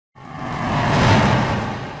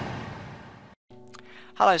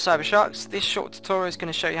Hello Cybersharks, this short tutorial is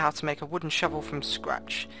going to show you how to make a wooden shovel from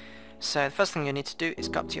scratch. So the first thing you need to do is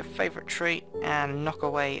go up to your favourite tree and knock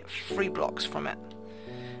away 3 blocks from it.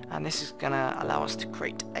 And this is going to allow us to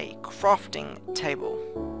create a crafting table,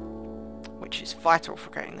 which is vital for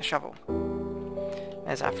creating the shovel.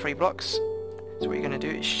 There's our 3 blocks. So what you're going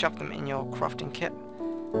to do is shove them in your crafting kit,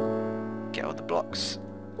 get all the blocks,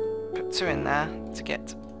 put 2 in there to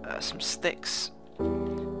get some sticks.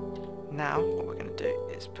 Now what we're going to do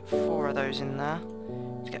is put 4 of those in there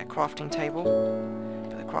to get a crafting table.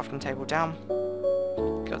 Put the crafting table down.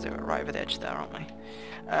 Got to do it right over the edge there, aren't we?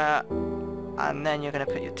 And then you're going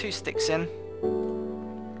to put your 2 sticks in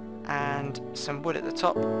and some wood at the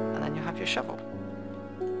top, and then you'll have your shovel.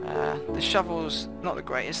 The shovel's not the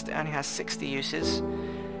greatest, it only has 60 uses,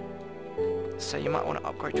 so you might want to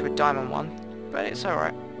upgrade to a diamond one, but it's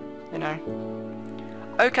alright, you know.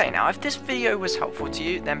 Okay, now if this video was helpful to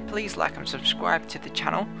you, then please like and subscribe to the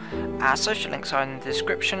channel. Our social links are in the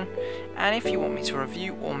description, and if you want me to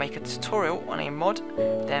review or make a tutorial on a mod,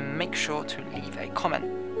 then make sure to leave a comment.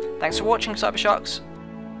 Thanks for watching, Cybersharks.